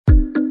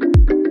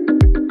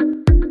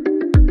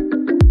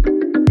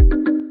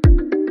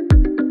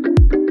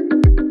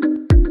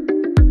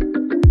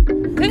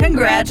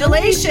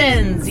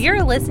Congratulations!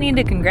 You're listening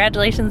to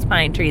Congratulations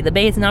Pine Tree, the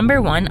Bay's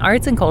 #1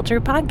 arts and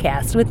culture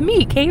podcast with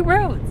me, Kate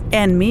Rhodes.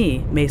 And me,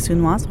 Maysoon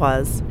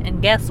Waswas.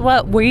 And guess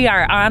what? We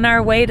are on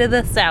our way to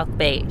the South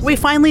Bay. We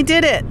finally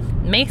did it!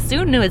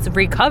 Maysoon is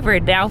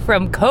recovered now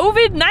from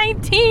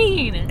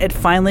COVID-19. It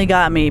finally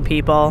got me,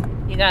 people.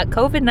 You got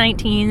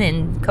COVID-19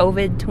 and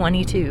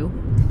COVID-22.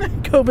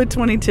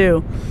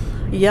 COVID-22.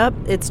 Yep,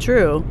 it's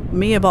true.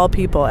 Me of all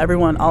people,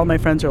 all my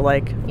friends are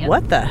like, Yep.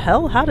 What the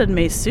hell? How did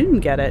Maysoon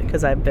get it?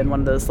 Because I've been one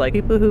of those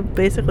people who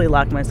basically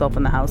locked myself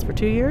in the house for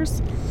 2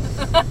 years.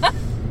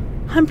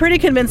 I'm pretty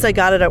convinced I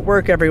got it at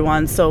work,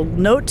 everyone. So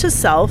note to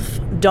self,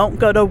 don't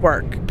go to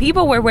work.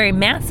 People were wearing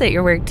masks at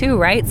your work too,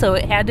 right? So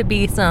it had to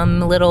be some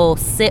little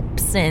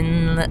sips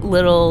and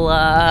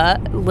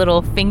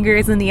little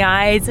fingers in the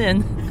eyes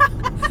and...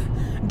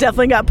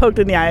 Definitely got poked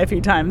in the eye a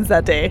few times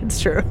that day. It's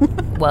true.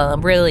 Well,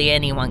 really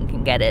anyone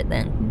can get it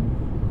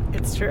then.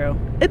 It's true.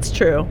 It's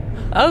true.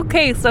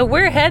 Okay, so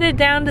we're headed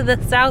down to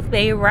the South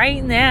Bay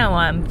right now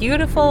on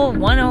beautiful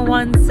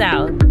 101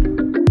 South.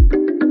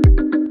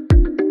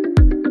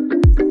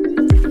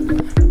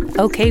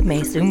 Okay,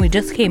 Mason, we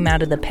just came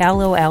out of the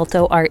Palo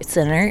Alto Art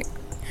Center.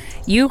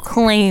 You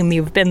claim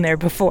you've been there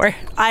before.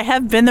 I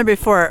have been there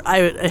before.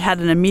 I had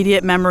an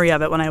immediate memory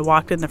of it when I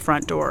walked in the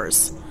front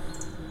doors.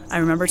 I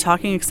remember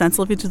talking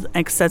extensively to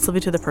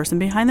the person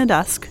behind the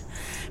desk,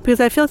 because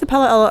I feel like the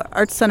Palo Alto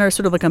Arts Center is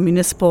sort of like a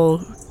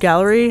municipal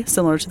gallery,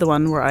 similar to the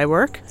one where I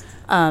work.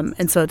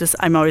 And so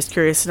I'm always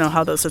curious to know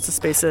how those sorts of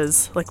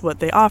spaces, like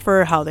what they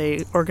offer, how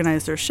they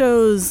organize their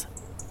shows.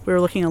 We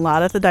were looking a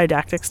lot at the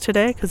didactics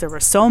today because there were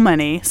so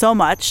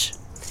much.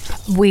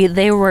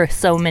 There were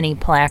so many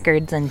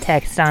placards and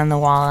text on the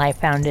wall, I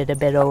found it a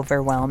bit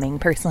overwhelming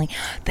personally.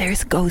 There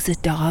goes a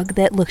dog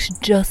that looks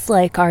just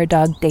like our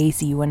dog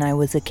Daisy when I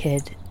was a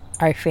kid.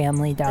 Our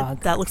family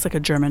dog. That looks like a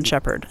German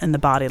Shepherd in the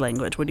body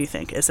language. What do you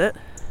think? Is it?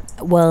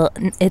 Well,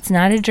 it's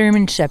not a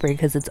German Shepherd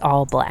because it's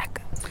all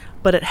black.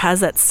 But it has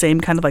that same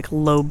kind of like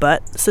low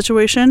butt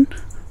situation.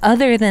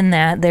 Other than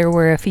that, there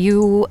were a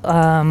few,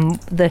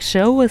 the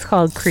show was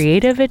called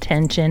Creative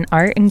Attention,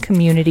 Art and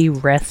Community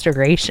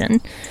Restoration.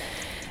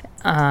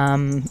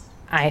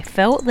 I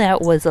felt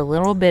that was a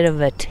little bit of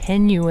a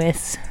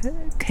tenuous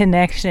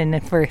connection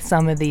for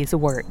some of these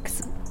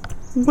works.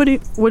 What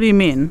do you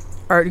mean?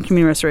 Art and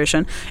community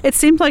restoration. It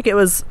seemed like it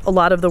was a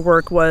lot of the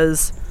work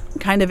was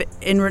kind of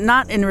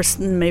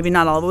maybe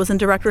not all of it was in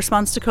direct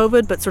response to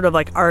COVID, but sort of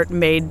like art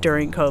made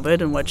during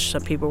COVID, in which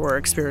some people were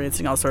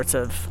experiencing all sorts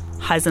of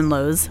highs and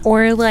lows.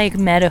 Or like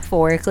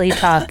metaphorically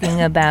talking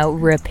about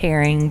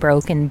repairing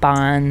broken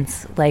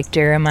bonds, like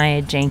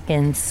Jeremiah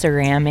Jenkins'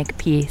 ceramic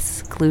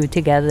piece glued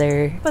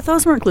together. But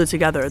those weren't glued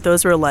together.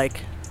 Those were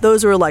like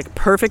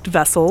perfect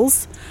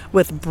vessels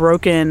with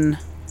broken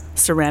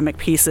ceramic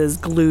pieces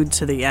glued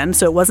to the end,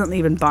 so it wasn't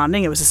even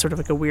bonding. It was just sort of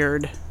like a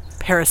weird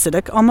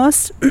parasitic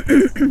almost.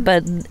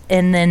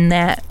 And then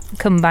that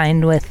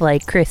combined with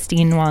like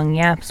Christine Wong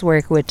Yap's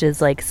work, which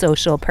is like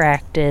social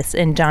practice,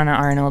 and Jonna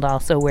Arnold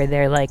also, where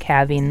they're like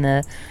having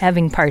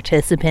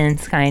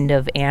participants kind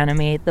of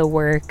animate the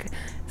work.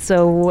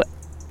 So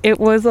it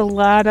was a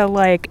lot of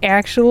like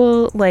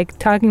actual like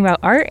talking about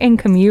art and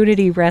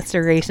community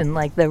restoration.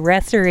 Like the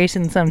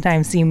restoration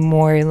sometimes seemed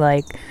more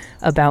like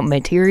about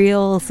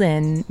materials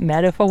and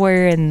metaphor,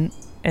 and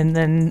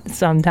then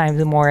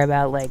sometimes more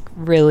about like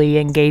really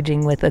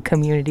engaging with a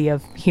community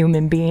of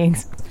human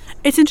beings.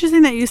 It's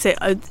interesting that you say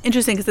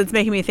interesting, because it's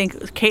making me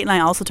think. Kate and I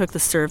also took the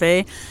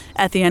survey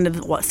at the end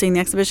of seeing the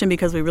exhibition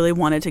because we really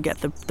wanted to get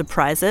the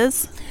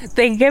prizes.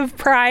 They give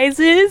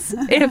prizes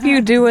if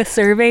you do a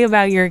survey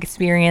about your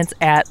experience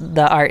at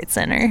the art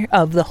center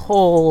of the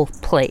whole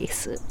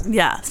place.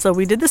 Yeah, so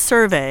we did the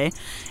survey,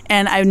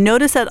 and I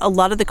noticed that a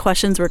lot of the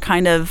questions were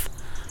kind of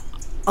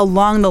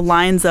along the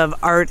lines of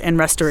art and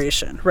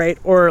restoration, right?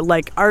 Or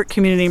like art,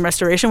 community, and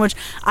restoration, which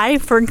I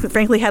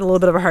frankly had a little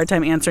bit of a hard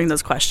time answering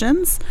those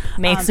questions.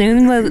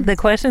 Soon the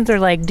questions are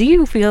like, do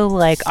you feel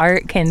like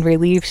art can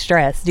relieve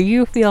stress? Do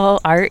you feel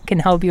art can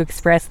help you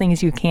express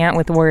things you can't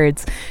with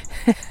words?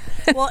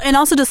 Well, and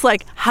also just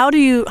like, how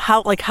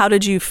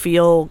did you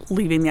feel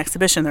leaving the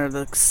exhibition? There are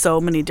like so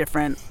many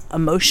different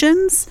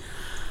emotions,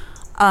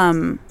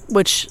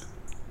 which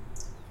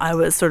I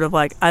was sort of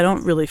like, I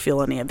don't really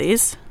feel any of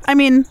these. I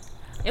mean,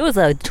 it was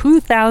a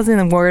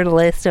 2,000 word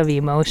list of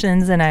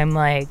emotions, and I'm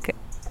like,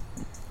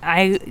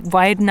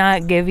 why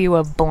not give you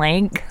a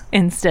blank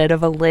instead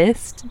of a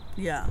list?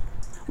 Yeah.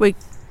 Wait.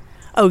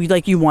 Oh,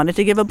 like you wanted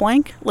to give a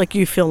blank? Like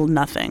you feel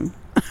nothing?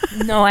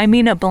 No, I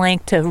mean a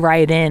blank to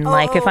write in,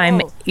 like if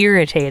I'm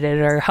irritated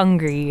or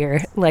hungry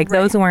or like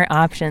those weren't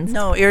options.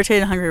 No,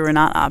 irritated and hungry were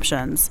not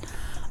options.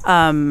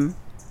 I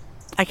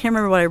can't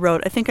remember what I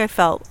wrote. I think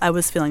I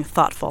was feeling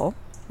thoughtful,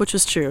 which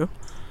was true.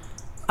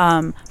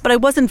 But I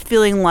wasn't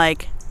feeling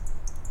like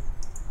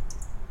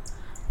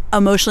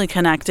emotionally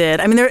connected.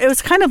 I mean, it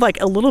was kind of like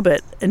a little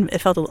bit, and it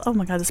felt, oh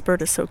my God, this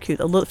bird is so cute.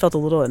 It felt a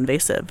little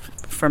invasive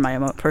for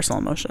my personal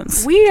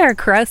emotions. We are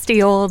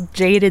crusty old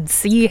jaded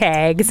sea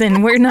hags,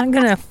 and we're not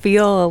going to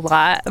feel a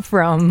lot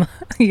from,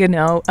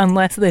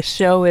 unless the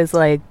show is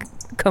like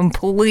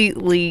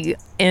completely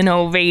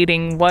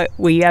innovating what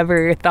we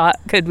ever thought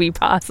could be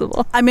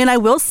possible. I mean, I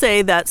will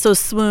say that, so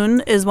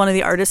Swoon is one of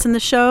the artists in the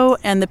show,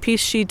 and the piece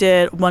she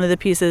did, one of the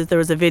pieces, there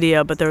was a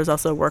video, but there was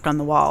also work on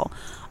the wall.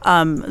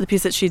 The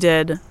piece that she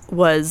did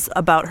was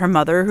about her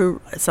mother,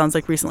 who it sounds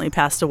like recently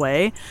passed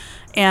away.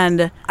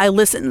 And I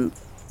listened,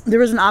 there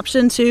was an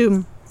option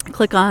to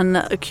click on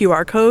a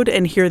QR code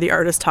and hear the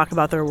artist talk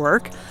about their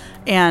work.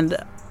 And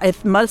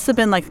it must have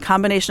been like a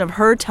combination of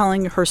her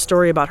telling her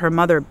story about her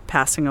mother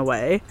passing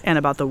away and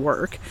about the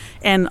work,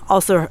 and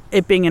also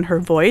it being in her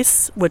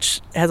voice,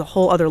 which has a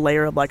whole other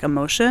layer of like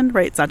emotion,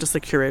 right? It's not just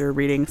the curator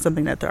reading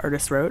something that the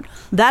artist wrote.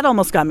 That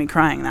almost got me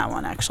crying, that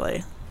one,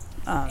 actually.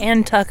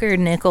 And Tucker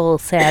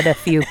Nichols had a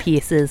few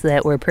pieces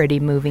that were pretty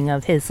moving,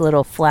 of his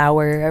little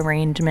flower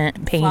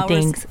arrangement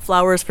paintings.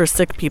 Flowers for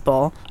sick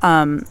people.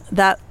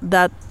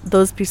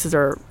 Those pieces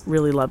are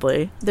really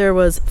lovely. There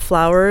was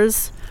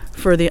flowers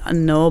for the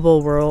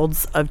unknowable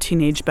worlds of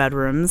teenage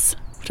bedrooms,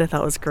 which I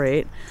thought was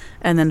great.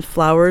 And then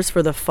flowers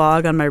for the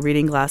fog on my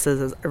reading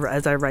glasses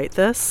as I write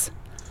this.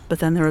 But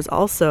then there was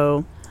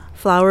also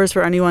flowers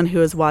for anyone who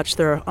has watched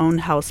their own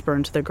house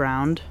burn to the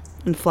ground,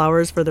 and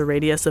flowers for the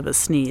radius of a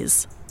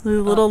sneeze.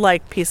 Little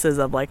like pieces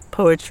of like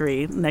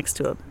poetry next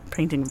to a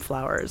painting of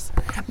flowers.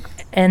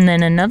 And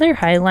then another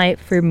highlight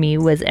for me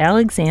was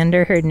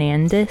Alexander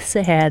Hernandez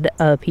had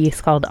a piece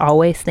called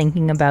Always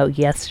Thinking About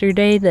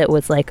Yesterday that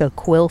was like a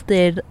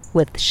quilted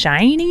with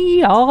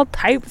shiny all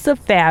types of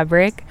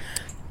fabric.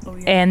 Oh,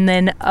 yeah. And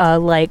then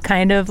like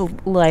kind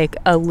of like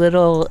a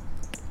little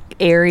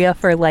area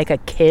for like a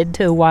kid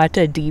to watch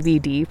a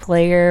DVD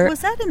player.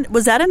 Was that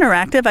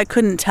interactive? I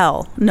couldn't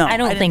tell. No, I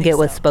don't think it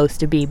was supposed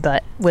to be,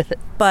 but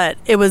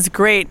it was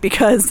great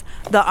because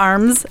the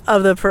arms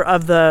of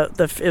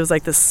the it was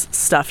like this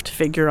stuffed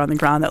figure on the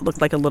ground that looked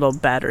like a little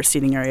bed or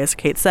seating area, as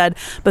Kate said,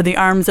 but the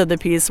arms of the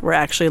piece were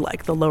actually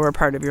like the lower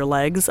part of your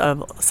legs,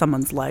 of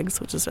someone's legs,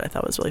 which is what I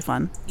thought was really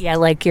fun. Yeah,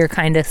 like you're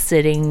kind of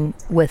sitting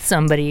with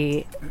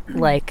somebody,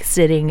 like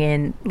sitting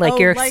in, like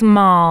you're like,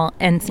 small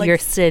and like, you're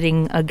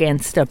sitting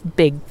against a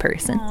big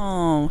person.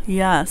 Oh,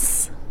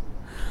 yes.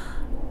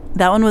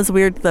 That one was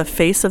weird. The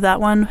face of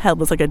that one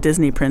was like a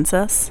Disney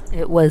princess.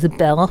 It was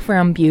Belle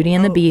from Beauty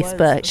and the Beast,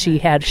 but she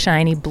had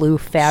shiny blue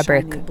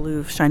fabric.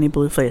 Shiny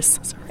blue face.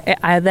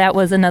 That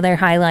was another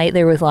highlight.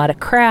 There was a lot of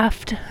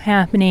craft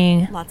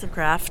happening. Lots of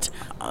craft.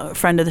 A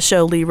friend of the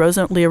show, Leah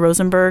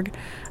Rosenberg,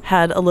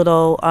 had a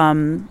little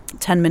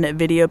 10-minute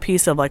video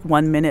piece of like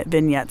 1-minute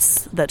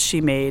vignettes that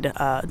she made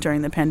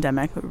during the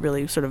pandemic.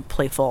 Really sort of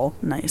playful,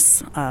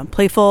 nice.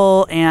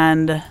 Playful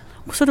and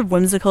sort of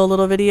whimsical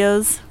little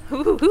videos.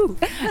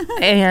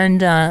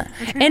 And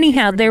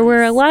anyhow, there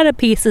were a lot of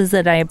pieces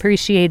that I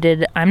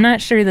appreciated. I'm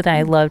not sure that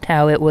I loved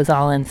how it was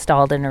all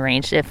installed and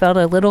arranged. It felt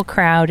a little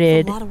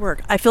crowded. A lot of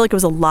work. I feel like it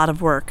was a lot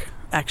of work,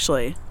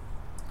 actually.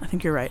 I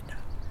think you're right.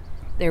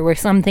 There were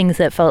some things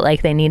that felt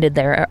like they needed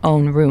their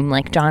own room.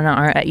 Like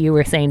you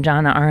were saying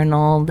Jonna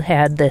Arnold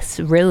had this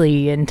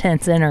really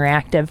intense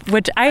interactive,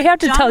 which I have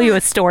to tell you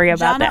a story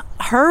about that.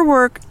 Her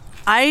work,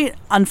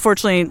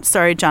 unfortunately,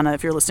 sorry, Jonna,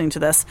 if you're listening to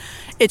this,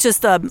 it's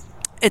just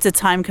it's a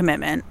time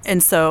commitment,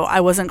 and so I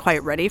wasn't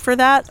quite ready for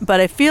that. But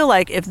I feel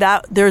like if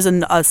there's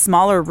a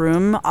smaller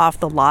room off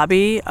the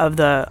lobby of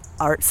the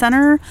art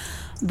center,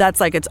 that's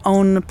like its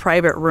own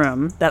private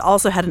room that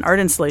also had an art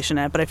installation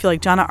in it. But I feel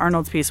like Jonna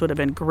Arnold's piece would have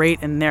been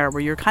great in there,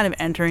 where you're kind of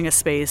entering a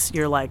space,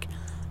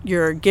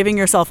 you're giving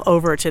yourself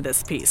over to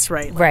this piece,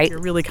 right? Right.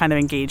 You're really kind of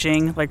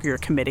engaging, like you're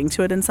committing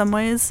to it in some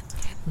ways.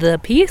 The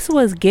piece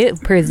was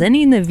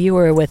presenting the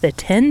viewer with a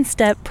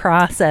 10-step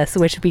process,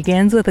 which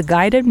begins with a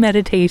guided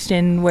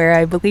meditation where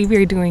I believe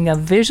you're doing a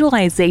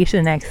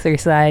visualization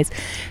exercise,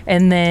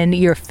 and then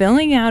you're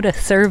filling out a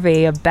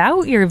survey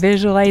about your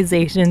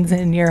visualizations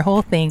and your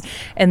whole thing.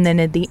 And then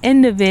at the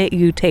end of it,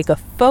 you take a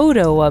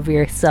photo of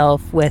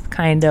yourself with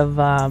kind of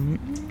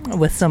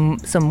with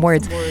some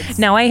words.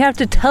 Now, I have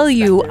to tell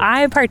you,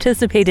 I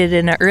participated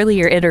in an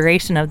earlier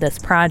iteration of this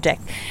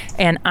project,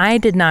 and I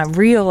did not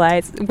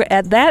realize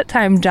at that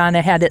time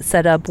Jonna had it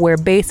set up where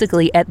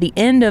basically at the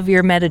end of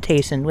your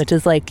meditation, which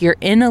is like you're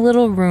in a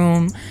little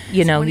room,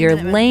 you're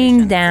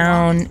laying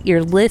down,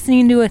 you're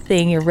listening to a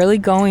thing, you're really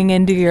going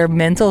into your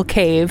mental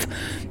cave,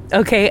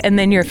 okay, and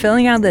then you're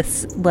filling out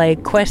this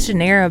like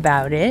questionnaire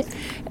about it.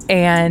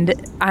 And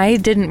I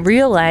didn't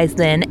realize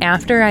then,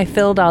 after I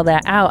filled all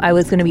that out, I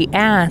was going to be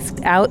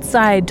asked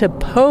outside to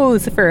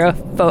pose for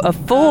a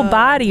full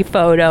body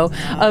photo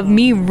of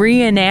me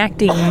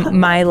reenacting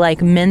my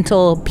like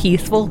mental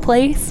peaceful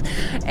place.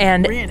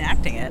 And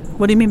reenacting it?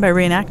 What do you mean by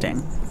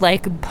reenacting?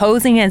 Like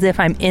posing as if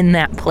I'm in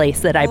that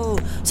place that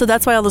So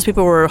that's why all those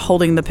people were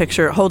holding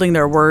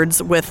their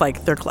words with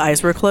like their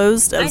eyes were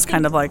closed. It was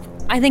kind of like...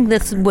 I think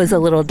this was a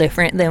little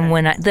different than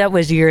that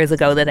was years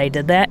ago that I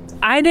did that.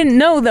 I didn't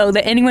know though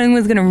that anyone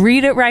was going to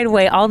read it right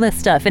away, all this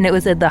stuff. And it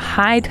was at the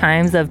high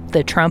times of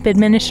the Trump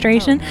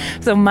administration.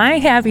 So my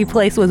happy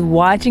place was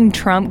watching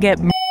Trump get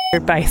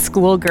murdered by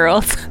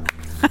schoolgirls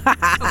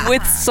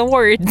with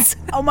swords.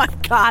 Oh my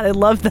God, I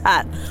love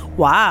that.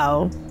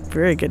 Wow.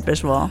 Very good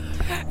visual.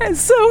 And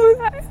so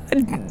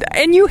And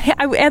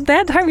at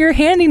that time, you're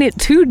handing it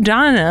to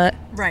Donna.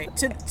 Right.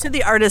 To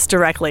the artist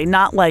directly,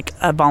 not like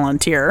a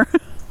volunteer.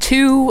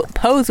 To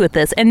pose with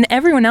this, and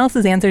everyone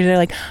else's answers are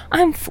like,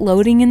 I'm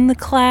floating in the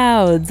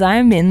clouds,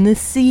 I'm in the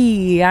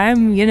sea,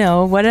 I'm,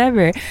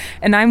 whatever.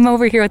 And I'm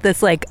over here with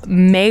this like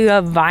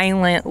mega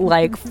violent,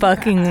 like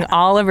fucking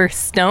Oliver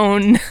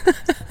Stone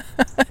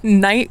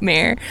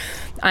nightmare.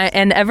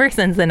 And ever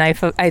since then, I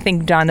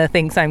think Donna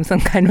thinks I'm some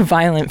kind of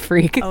violent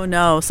freak. Oh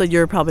no, so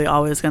you're probably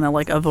always going to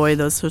like avoid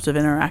those sorts of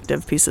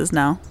interactive pieces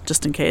now,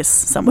 just in case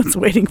someone's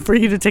waiting for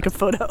you to take a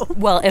photo.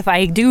 Well, if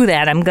I do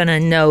that, I'm going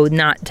to know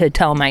not to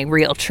tell my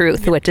real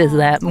truth, which is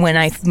that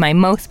my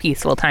most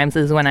peaceful times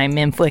is when I'm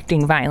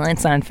inflicting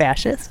violence on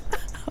fascists.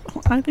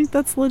 I think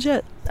that's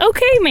legit.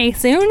 Okay,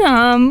 Mason.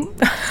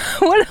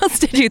 What else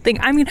did you think?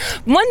 I mean,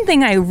 one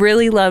thing I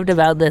really loved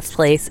about this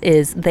place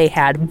is they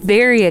had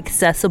very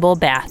accessible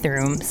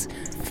bathrooms.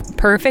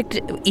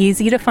 Perfect,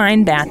 easy to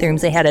find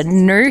bathrooms. They had a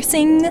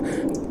nursing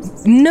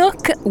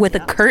nook with a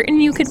curtain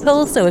you could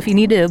pull, so if you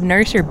need to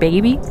nurse your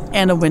baby.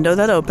 And a window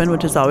that opened,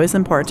 which is always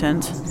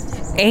important.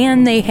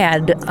 And they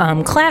had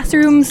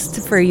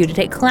classrooms for you to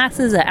take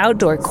classes, an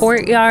outdoor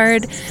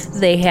courtyard.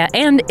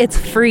 And it's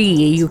free.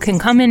 You can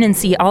come in and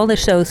see all the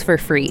shows for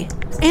free.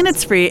 And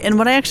it's free. And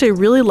what I actually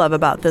really love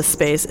about this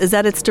space is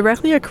that it's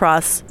directly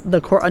across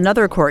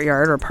another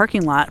courtyard or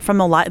parking lot from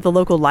the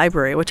local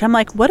library, which I'm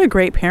like, what a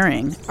great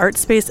pairing. Art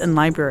space and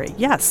library.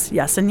 Yes,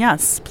 yes, and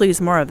yes. Please,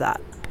 more of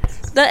that.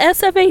 The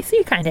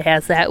SFAC kind of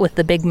has that with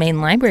the big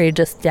main library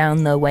just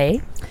down the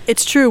way.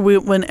 It's true.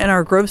 When in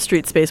our Grove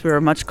Street space, we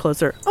were much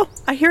closer. Oh,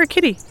 I hear a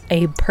kitty.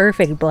 A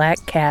perfect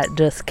black cat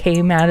just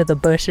came out of the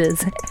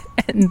bushes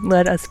and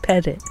let us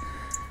pet it.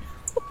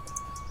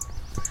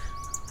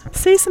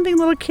 Say something,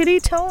 little kitty.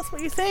 Tell us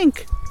what you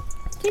think.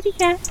 Kitty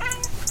cat.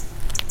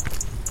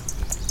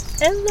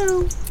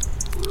 Hello.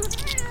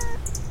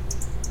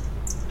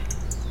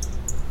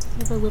 You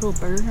have a little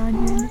bird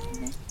on your neck.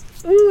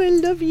 Ooh, I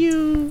love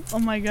you. Oh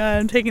my God,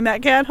 I'm taking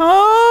that cat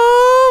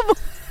home.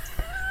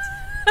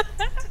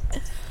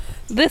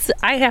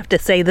 I have to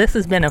say, this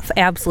has been an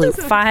absolute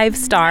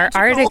 5-star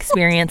art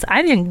experience.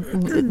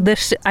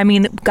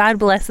 God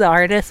bless the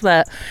artist,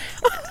 but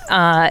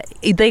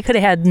they could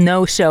have had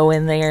no show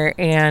in there,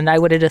 and I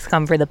would have just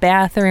come for the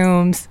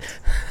bathrooms,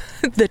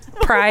 the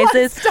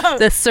prizes,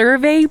 the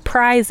survey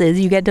prizes.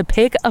 You get to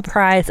pick a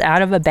prize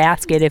out of a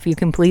basket if you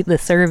complete the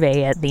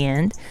survey at the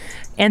end.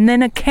 And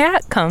then a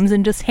cat comes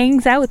and just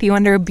hangs out with you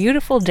under a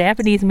beautiful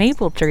Japanese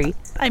maple tree.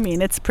 I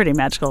mean, it's pretty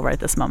magical right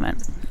this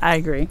moment. I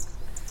agree.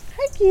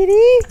 Hi,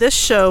 kitty. This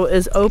show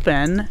is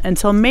open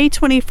until May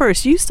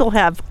 21st. You still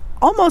have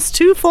almost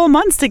 2 full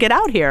months to get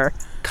out here.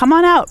 Come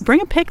on out. Bring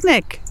a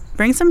picnic.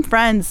 Bring some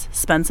friends.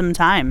 Spend some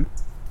time.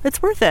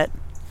 It's worth it.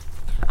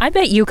 I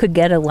bet you could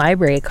get a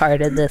library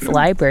card at this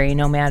library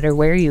no matter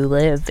where you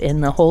live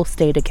in the whole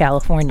state of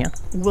California.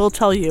 We'll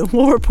tell you.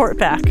 We'll report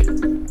back.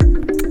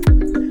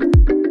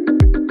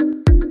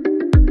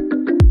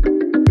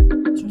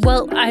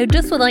 Well, I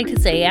just would like to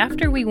say,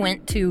 after we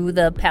went to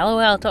the Palo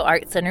Alto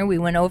Art Center, we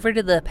went over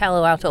to the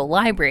Palo Alto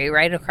Library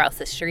right across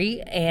the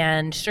street,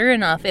 and sure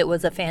enough, it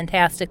was a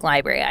fantastic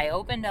library. I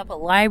opened up a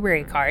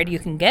library card. You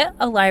can get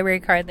a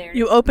library card there.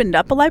 You opened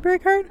up a library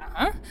card?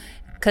 Uh-huh.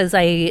 Because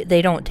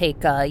they don't take,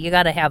 you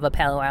got to have a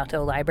Palo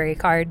Alto library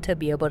card to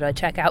be able to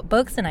check out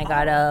books. And I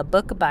got a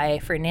book by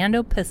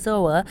Fernando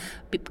Pessoa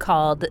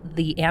called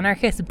The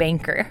Anarchist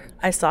Banker.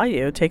 I saw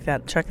you check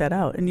that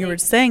out. And you were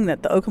saying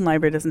that the Oakland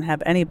Library doesn't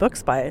have any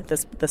books by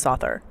this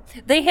author.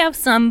 They have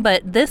some,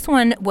 but this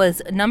one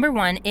was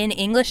 #1 in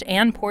English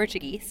and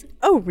Portuguese.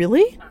 Oh,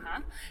 really?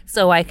 Uh-huh.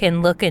 So I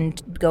can look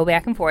and go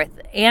back and forth.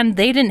 And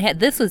they didn't have,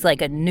 this was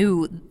like a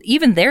new,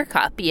 even their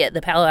copy at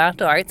the Palo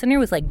Alto Art Center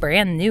was like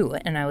brand new.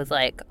 And I was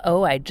like,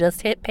 oh, I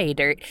just hit pay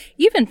dirt.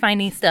 Even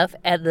finding stuff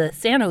at the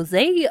San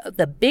Jose,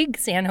 the big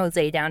San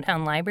Jose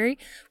downtown library,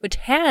 which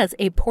has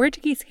a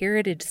Portuguese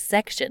heritage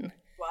section.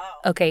 Wow.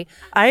 Okay.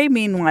 I,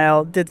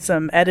 meanwhile, did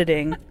some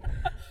editing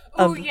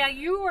of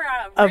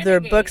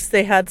their books.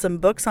 They had some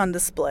books on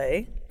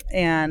display,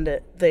 and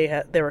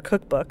they were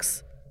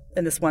cookbooks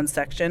in this one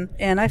section,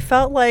 and I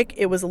felt like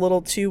it was a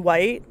little too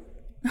white.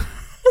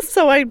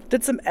 So I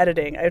did some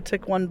editing. I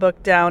took one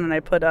book down and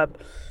I put up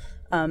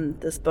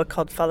this book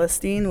called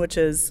Palestine, which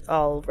is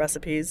all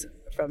recipes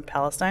from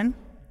Palestine.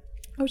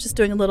 I was just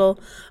doing a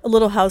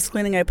little house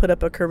cleaning. I put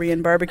up a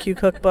Korean barbecue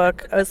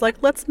cookbook. I was like,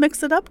 let's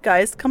mix it up,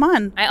 guys. Come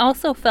on. I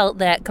also felt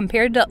that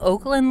compared to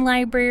Oakland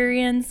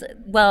librarians,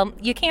 well,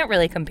 you can't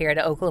really compare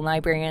to Oakland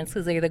librarians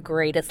because they're the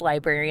greatest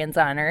librarians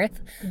on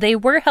earth. They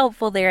were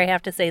helpful there, I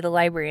have to say, the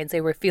librarians.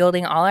 They were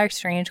fielding all our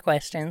strange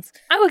questions.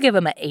 I would give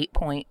them an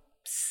 8.6.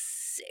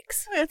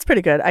 It's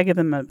pretty good. I give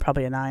them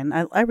probably a 9.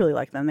 I really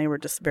like them. They were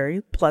just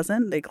very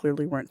pleasant. They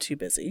clearly weren't too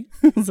busy.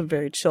 It was a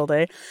very chill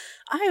day.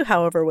 I,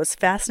 however, was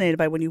fascinated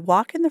by when you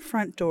walk in the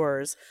front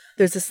doors,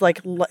 there's this,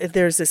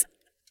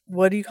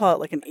 what do you call it?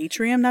 Like an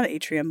atrium? Not an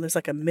atrium. There's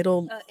like a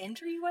middle...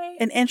 entryway?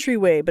 An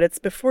entryway, but it's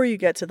before you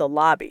get to the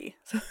lobby.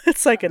 So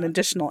it's like an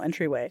additional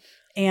entryway.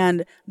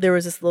 And there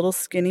was this little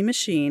skinny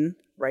machine,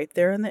 right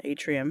there in the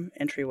atrium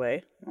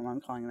entryway. I don't know what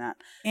I'm calling that.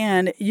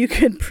 And you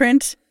could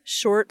print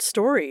short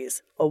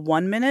stories, a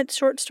 1-minute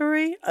short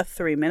story, a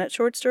 3-minute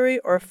short story,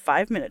 or a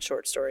 5-minute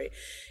short story.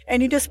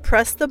 And you just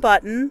press the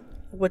button,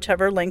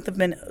 whichever length of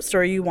minute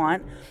story you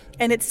want,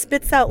 and it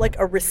spits out like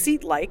a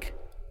receipt, like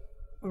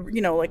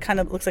kind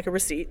of looks like a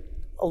receipt,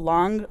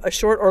 a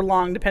short or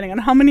long, depending on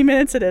how many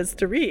minutes it is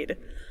to read.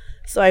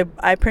 So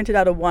I printed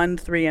out a 1,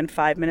 3, and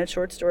 5-minute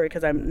short story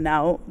because I'm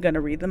now going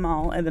to read them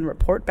all and then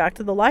report back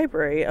to the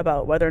library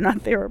about whether or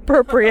not they were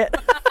appropriate.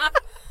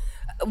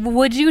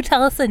 Would you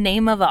tell us the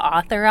name of an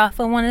author off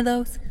of one of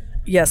those?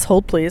 Yes,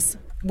 hold please.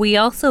 We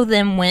also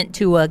then went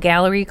to a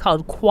gallery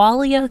called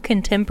Qualia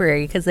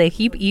Contemporary because they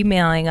keep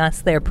emailing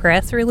us their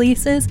press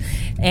releases,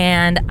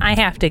 and I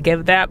have to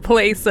give that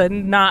place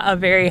not a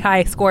very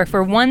high score.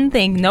 For one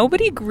thing,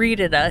 nobody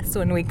greeted us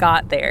when we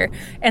got there,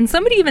 and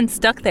somebody even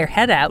stuck their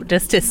head out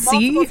just to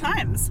see.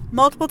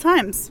 Multiple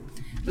times.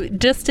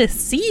 Just to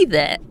see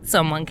that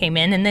someone came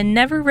in and then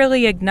never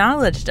really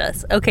acknowledged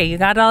us. Okay, you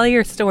got all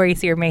your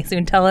stories here,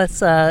 Maysoon.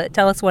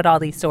 Tell us what all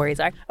these stories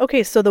are.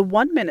 Okay, so the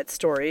 1-minute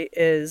story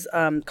is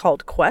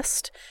called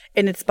Quest,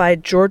 and it's by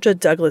Georgia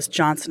Douglas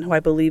Johnson, who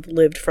I believe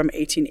lived from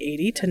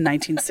 1880 to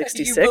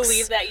 1966. You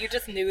believe that? You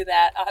just knew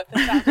that off the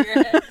top of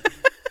your head.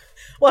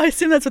 Well, I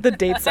assume that's what the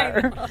dates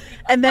are.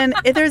 And then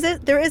there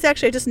is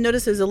actually, I just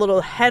noticed there's a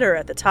little header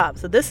at the top.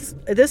 So this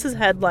is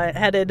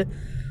headed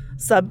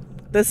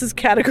This is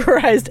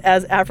categorized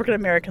as African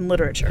American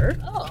literature.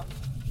 Oh.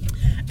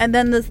 And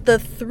then the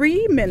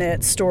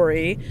 3-minute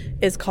story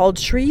is called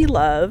Tree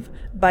Love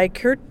by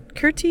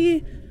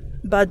Kirti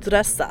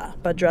Badressa.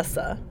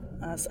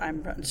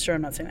 I'm sure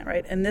I'm not saying that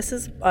right. And this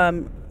is,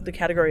 the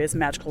category is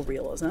magical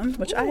realism,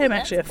 which I am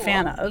actually a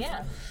fan of.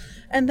 Yeah.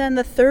 And then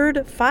the third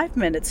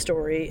 5-minute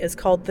story is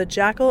called The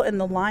Jackal and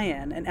the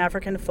Lion, an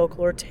African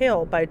folklore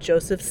tale by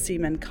Joseph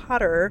Seaman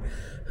Cotter,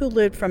 who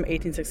lived from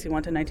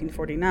 1861 to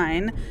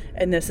 1949.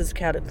 And this is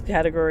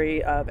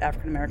category of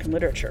African American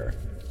literature.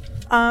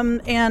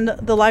 And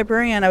the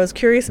librarian, I was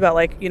curious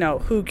about,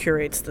 who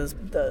curates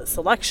the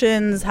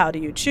selections, how do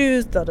you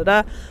choose,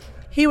 da-da-da.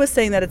 He was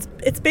saying that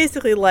it's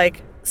basically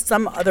like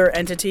some other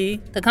entity.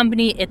 The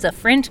company, it's a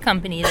French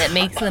company that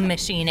makes the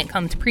machine. It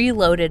comes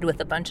preloaded with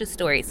a bunch of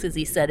stories because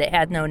he said it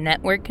had no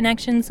network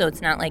connection, so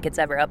it's not like it's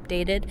ever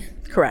updated.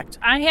 Correct.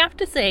 I have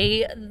to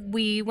say,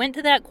 we went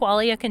to that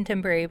Qualia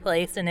Contemporary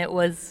place, and it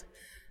was,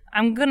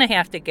 I'm going to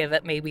have to give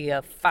it maybe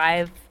a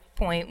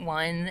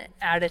 5.1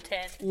 out of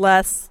 10.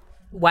 Less.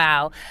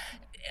 Wow.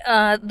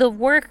 The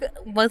work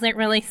wasn't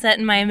really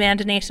setting my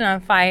imagination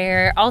on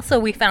fire. Also,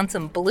 we found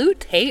some blue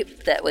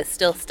tape that was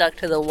still stuck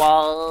to the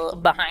wall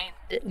behind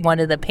one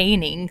of the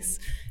paintings.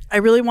 I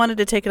really wanted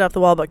to take it off the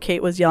wall, but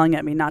Kate was yelling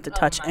at me not to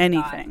touch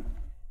anything.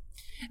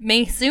 God.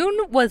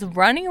 Maysoon was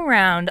running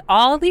around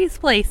all these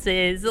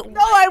places. No,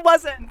 I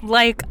wasn't.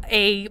 Like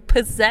a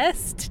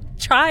possessed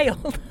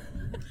child.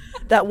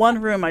 That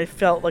one room, I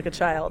felt like a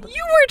child.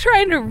 You were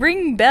trying to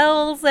ring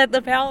bells at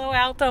the Palo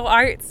Alto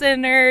Art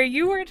Center.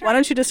 Why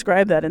don't you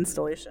describe that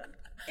installation?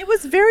 It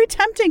was very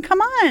tempting.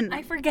 Come on.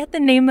 I forget the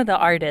name of the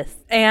artist.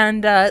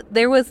 And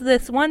there was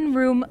this one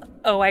room.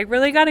 Oh, I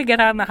really got to get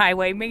on the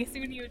highway.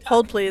 Maysoon, you talk.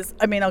 Hold, please.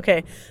 I mean,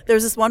 okay.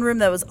 There's this one room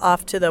that was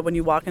off to when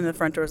you walk into the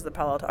front doors of the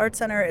Palo Alto Art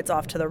Center, it's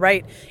off to the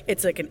right.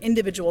 It's like an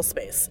individual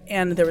space.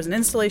 And there was an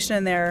installation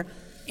in there.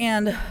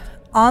 And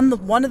on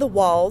one of the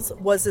walls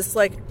was this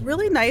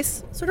really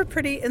nice, sort of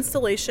pretty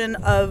installation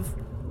of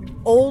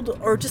old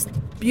or just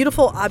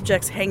beautiful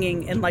objects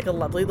hanging in a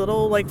lovely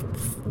little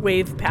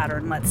wave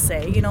pattern, let's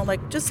say,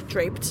 just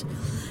draped.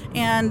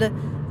 And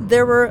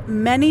there were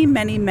many,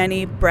 many,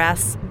 many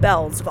brass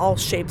bells of all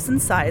shapes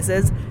and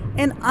sizes.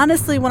 And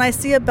honestly, when I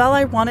see a bell,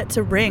 I want it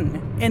to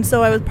ring. And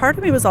so part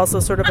of me was also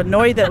sort of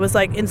annoyed that it was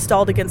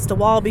installed against a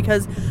wall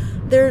because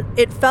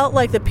it felt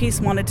like the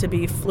piece wanted to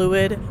be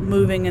fluid,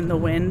 moving in the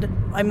wind.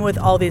 I mean, with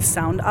all these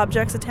sound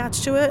objects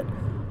attached to it.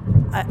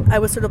 I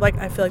was sort of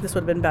I feel like this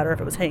would have been better if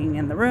it was hanging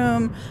in the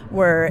room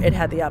where it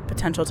had the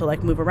potential to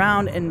move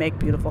around and make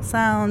beautiful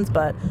sounds.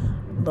 But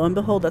lo and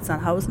behold, that's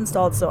not how it was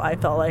installed. So I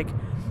felt like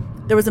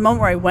there was a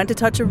moment where I went to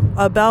touch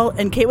a bell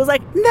and Kate was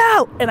like,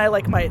 no! And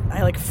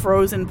I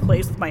froze in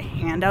place with my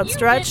hand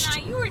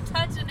outstretched. You were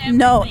touching everything.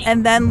 No,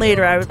 and then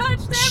later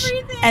touched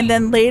everything. And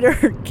then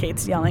later,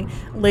 Kate's yelling,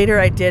 later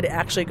I did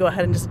actually go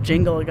ahead and just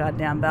jingle a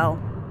goddamn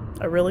bell.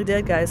 I really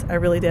did, guys. I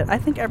really did. I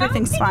think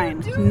everything's fine.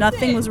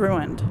 Nothing was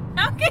ruined.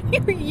 How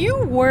can you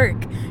work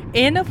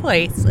in a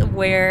place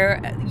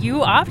where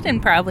you often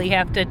probably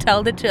have to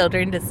tell the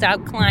children to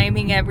stop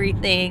climbing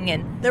everything?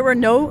 And there were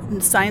no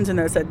signs in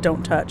there that said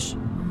don't touch.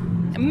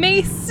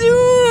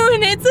 Maysoon,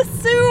 it's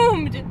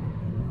assumed.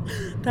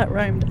 That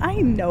rhymed.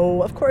 I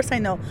know. Of course I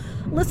know.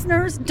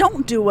 Listeners,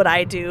 don't do what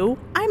I do.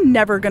 I'm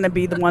never going to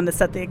be the one to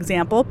set the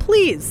example.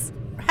 Please,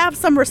 have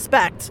some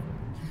respect.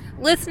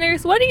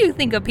 Listeners, what do you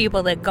think of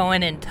people that go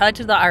in and touch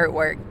the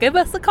artwork? Give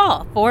us a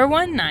call,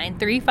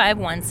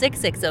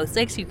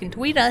 419-351-6606. You can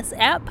tweet us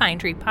at Pine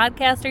Tree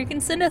Podcast, or you can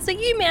send us an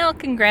email,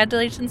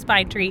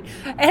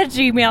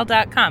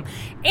 congratulationspinetree@gmail.com.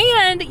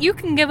 And you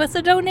can give us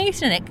a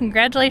donation at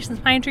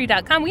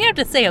congratulationspinetree.com. We have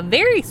to say a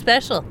very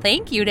special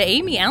thank you to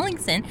Amy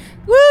Ellingson,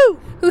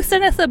 who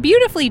sent us a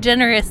beautifully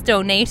generous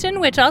donation,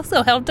 which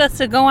also helped us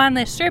to go on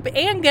this trip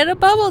and get a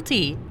bubble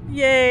tea.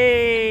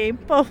 Yay,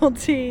 bubble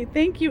tea.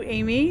 Thank you,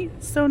 Amy.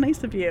 So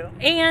nice of you.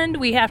 And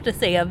we have to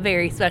say a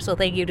very special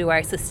thank you to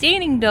our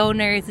sustaining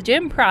donors,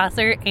 Jim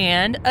Prosser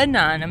and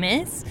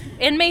Anonymous.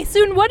 And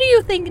Maysoon, what do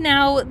you think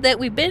now that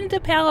we've been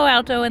to Palo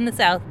Alto and the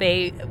South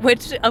Bay,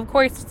 which of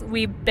course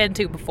we've been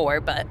to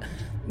before, but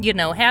you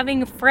know,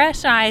 having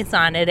fresh eyes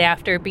on it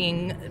after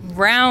being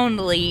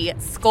roundly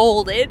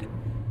scolded.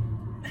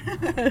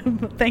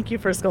 Thank you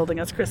for scolding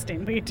us,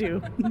 Christine. We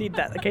do need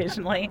that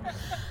occasionally.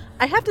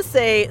 I have to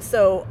say,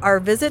 so our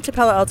visit to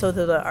Palo Alto,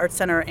 to the Art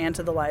Center and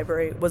to the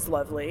library, was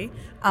lovely.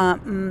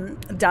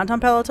 Downtown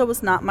Palo Alto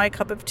was not my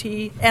cup of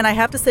tea. And I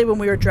have to say, when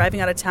we were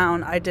driving out of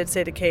town, I did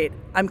say to Kate,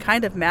 I'm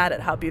kind of mad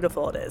at how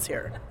beautiful it is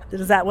here.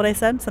 Is that what I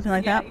said? Something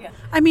like that? Yeah.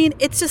 I mean,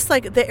 it's just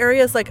like the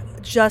area is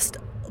like just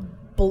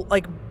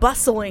like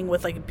bustling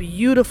with like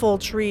beautiful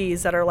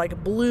trees that are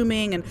like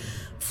blooming and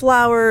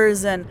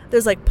flowers, and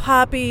there's like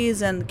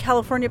poppies and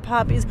California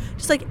poppies,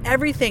 just like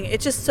everything.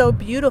 It's just so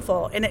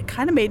beautiful, and it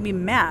kind of made me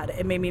mad.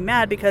 It made me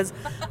mad because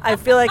I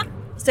feel like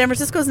San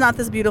Francisco's not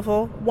this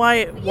beautiful.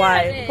 Why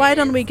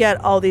don't we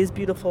get all these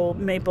beautiful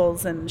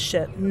maples and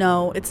shit?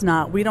 No, it's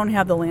not. We don't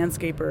have the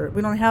landscaper.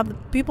 We don't have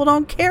people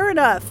don't care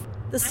enough.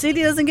 The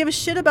city doesn't give a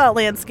shit about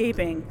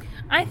landscaping.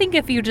 I think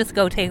if you just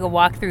go take a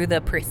walk through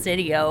the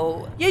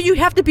Presidio. Yeah, you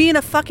have to be in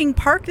a fucking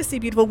park to see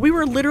beautiful. We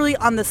were literally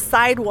on the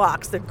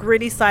sidewalks, the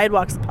gritty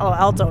sidewalks of Palo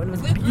Alto, and it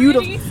was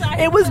beautiful.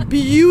 It was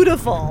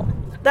beautiful.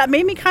 That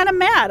made me kind of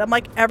mad. I'm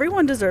like,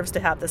 everyone deserves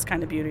to have this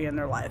kind of beauty in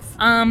their life.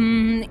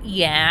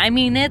 Yeah, I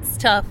mean, it's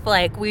tough.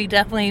 Like, we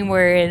definitely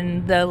were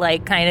in the,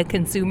 like, kind of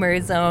consumer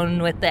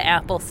zone with the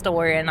Apple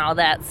Store and all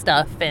that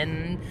stuff.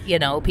 And, you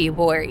know,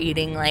 people were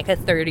eating, like, a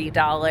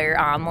 $30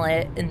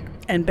 omelet.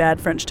 And bad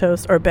French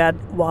toast or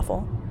bad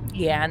waffle.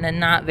 Yeah, and a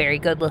not very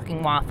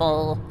good-looking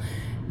waffle.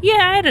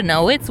 Yeah, I don't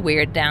know. It's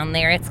weird down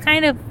there. It's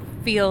kind of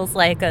feels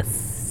like a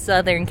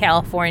Southern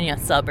California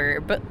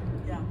suburb.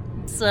 Yeah.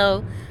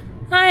 So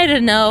I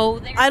don't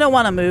know. I don't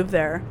want to move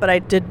there, but I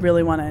did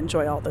really want to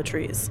enjoy all the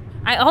trees.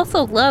 I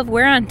also love,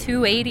 we're on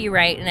 280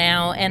 right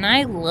now, and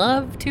I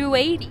love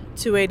 280.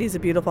 280 is a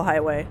beautiful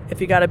highway. If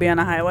you got to be on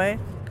a highway,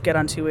 get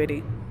on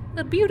 280.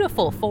 The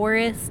beautiful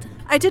forest.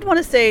 I did want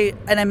to say,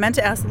 and I meant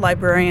to ask the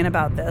librarian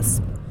about this,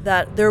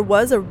 that there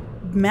was a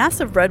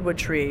massive redwood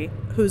tree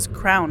whose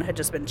crown had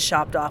just been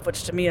chopped off,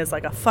 which to me is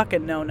like a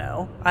fucking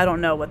no-no. I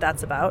don't know what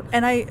that's about.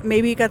 And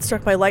maybe it got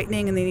struck by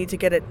lightning and they need to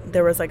get it.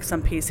 There was like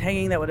some piece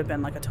hanging that would have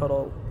been like a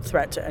total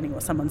threat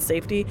to someone's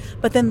safety.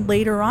 But then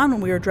later on,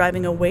 when we were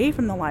driving away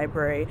from the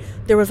library,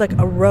 there was like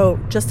a row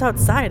just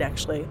outside,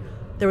 actually.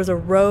 There was a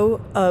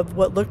row of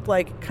what looked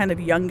like kind of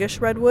youngish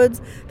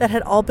redwoods that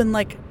had all been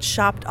like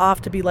chopped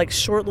off to be like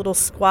short little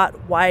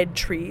squat wide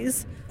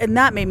trees. And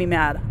that made me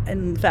mad.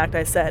 In fact,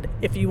 I said,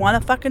 if you want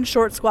a fucking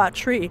short squat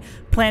tree,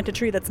 plant a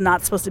tree that's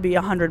not supposed to be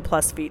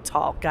 100+ feet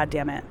tall. God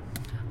damn it.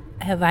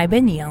 Have I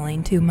been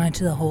yelling too much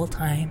the whole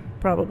time?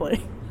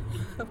 Probably.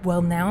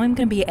 Well, now I'm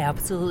going to be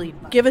absolutely...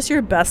 Give us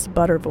your best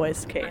butter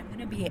voice, Kate. I'm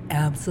going to be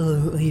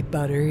absolutely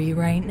buttery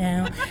right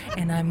now,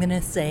 and I'm going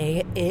to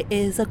say it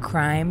is a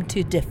crime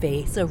to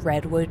deface a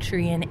redwood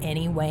tree in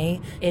any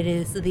way. It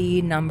is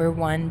the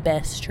 #1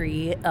 best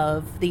tree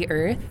of the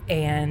earth,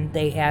 and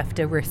they have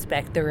to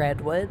respect the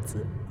redwoods.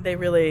 They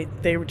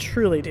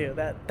truly do.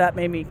 That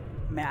made me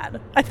mad.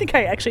 I think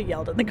I actually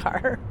yelled in the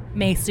car.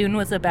 Maysoon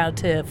was about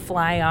to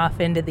fly off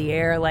into the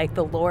air like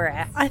the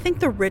Lorax. I think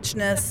the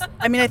richness,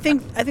 I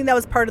think that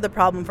was part of the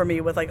problem for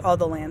me with like all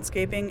the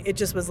landscaping. It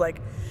just was like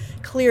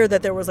clear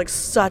that there was like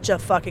such a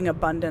fucking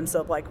abundance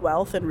of like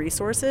wealth and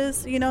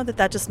resources,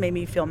 that just made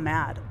me feel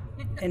mad.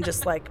 And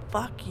just like,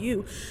 fuck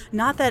you.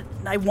 Not that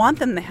I want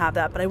them to have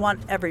that, but I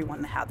want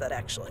everyone to have that,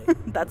 actually.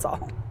 That's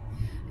all.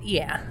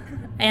 Yeah.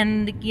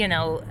 And,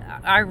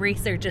 our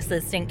research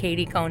assistant,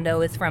 Katie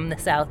Kondo, is from the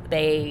South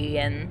Bay,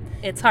 and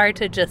it's hard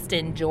to just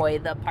enjoy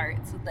the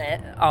parts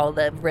that all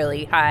the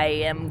really high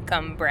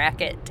income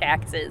bracket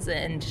taxes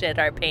and shit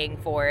are paying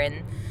for,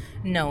 and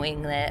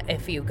knowing that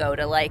if you go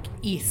to, like,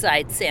 East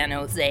Side San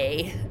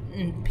Jose,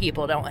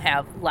 people don't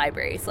have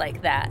libraries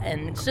like that.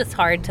 And it's just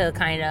hard to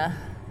kind of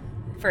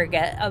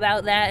forget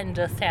about that and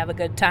just have a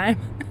good time.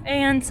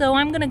 And so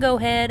I'm going to go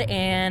ahead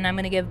and I'm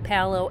going to give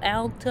Palo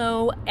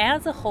Alto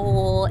as a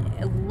whole,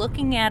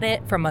 looking at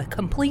it from a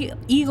complete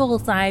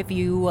eagle's eye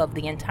view of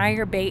the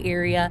entire Bay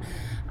Area,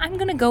 I'm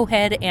going to go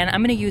ahead and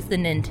I'm going to use the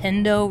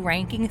Nintendo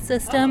ranking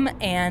system,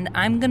 and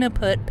I'm going to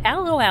put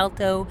Palo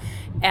Alto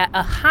at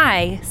a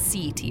high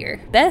C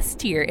tier. Best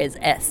tier is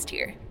S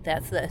tier.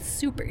 That's the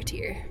super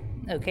tier.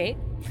 Okay?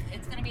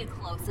 It's going to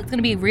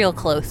be real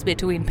close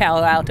between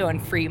Palo Alto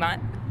and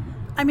Fremont.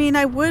 I mean,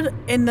 I would,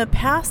 in the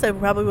past, I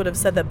probably would have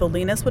said that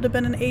Bolinas would have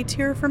been an A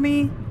tier for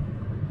me.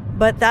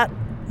 But that,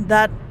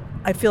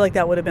 I feel like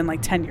that would have been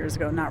like 10 years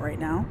ago, not right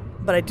now.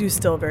 But I do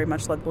still very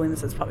much love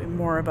Bolinas. It's probably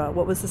more of a,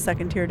 what was the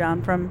second tier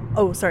down from?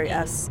 Oh, sorry,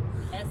 S.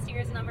 S tier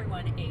is number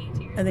 1, A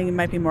tier. I think it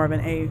might be more of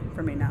an A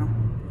for me now,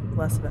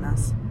 less of an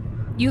S.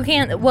 You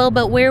can't, well,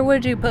 but where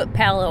would you put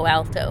Palo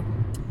Alto?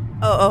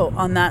 Oh,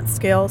 on that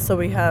scale. So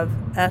we have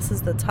S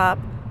is the top,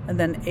 and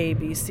then A,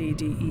 B, C,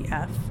 D, E,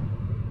 F.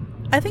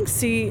 I think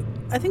C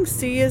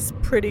is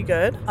pretty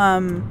good.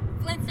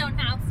 Flintstone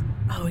House.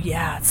 Oh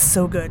yeah, it's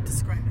so good.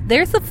 Describe it.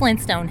 There's the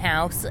Flintstone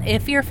House.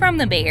 If you're from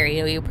the Bay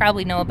Area, you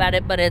probably know about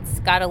it, but it's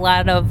got a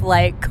lot of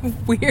like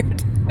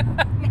weird.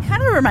 It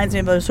kind of reminds me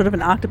of a sort of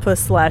an octopus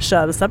 /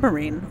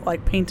 submarine,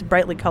 like painted,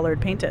 brightly colored,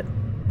 painted.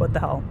 What the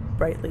hell?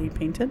 Brightly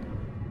painted?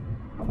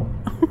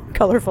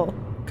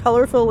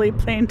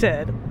 Colorfully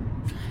painted.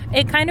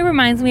 It kind of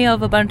reminds me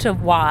of a bunch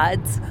of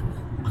wads.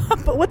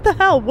 But what the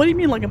hell? What do you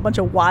mean, like a bunch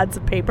of wads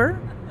of paper?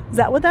 Is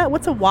that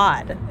what's a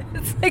wad?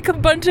 It's like a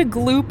bunch of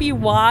gloopy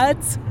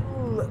wads.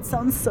 Ooh, that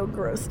sounds so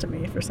gross to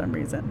me for some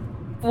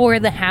reason. For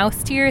the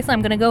house tiers,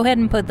 I'm going to go ahead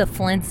and put the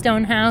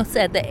Flintstone House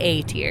at the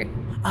A tier.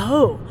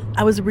 Oh,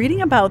 I was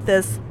reading about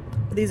this.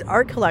 These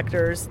art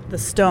collectors, the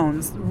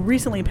Stones,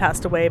 recently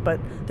passed away, but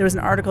there was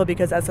an article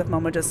because SF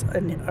MoMA just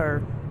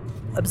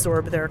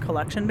absorbed their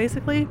collection,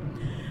 basically.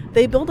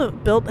 They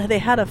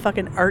had a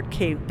fucking art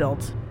cave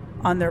built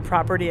on their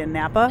property in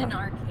Napa. An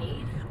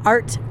arcade?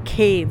 Art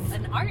cave.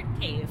 An art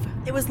cave.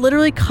 It was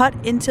literally cut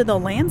into the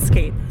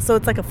landscape. So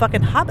it's like a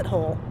fucking hobbit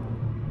hole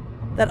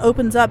that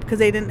opens up because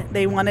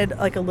they wanted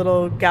like a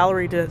little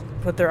gallery to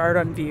put their art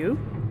on view.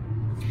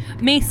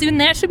 Soon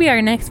that should be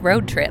our next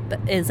road trip,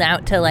 is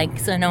out to like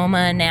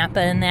Sonoma, Napa,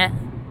 and that.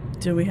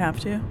 Do we have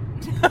to?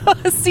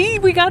 See,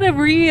 we got to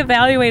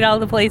reevaluate all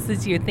the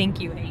places you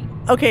think you hate.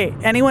 Okay,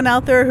 anyone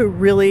out there who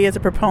really is a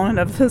proponent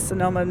of the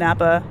Sonoma,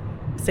 Napa,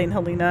 St.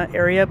 Helena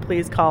area,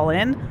 please call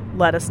in.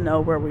 Let us know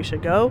where we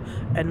should go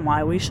and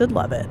why we should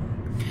love it.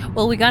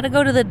 Well, we got to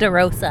go to the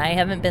DeRosa. I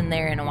haven't been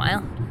there in a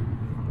while.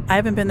 I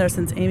haven't been there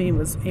since Amy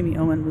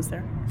Owen was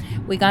there.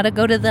 We got to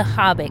go to the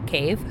Hobbit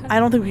Cave. I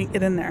don't think we can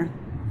get in there.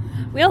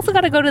 We also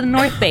got to go to the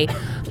North Bay.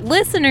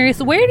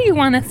 Listeners, where do you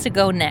want us to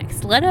go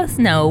next? Let us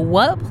know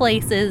what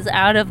places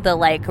out of the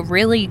like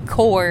really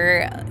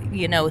core,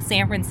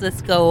 San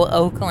Francisco,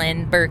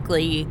 Oakland,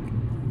 Berkeley,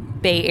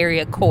 Bay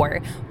Area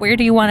core. Where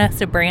do you want us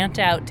to branch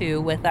out to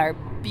with our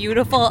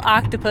beautiful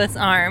octopus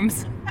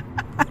arms?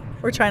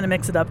 We're trying to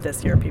mix it up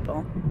this year,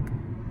 people.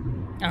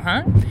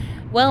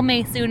 Well,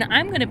 Maysoon,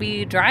 I'm going to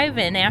be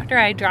driving. After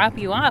I drop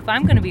you off,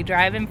 I'm going to be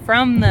driving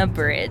from the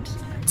bridge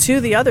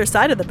to the other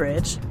side of the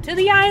bridge, to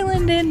the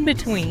island in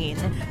between.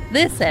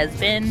 This has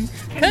been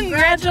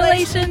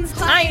Congratulations,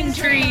 Pine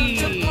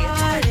Tree!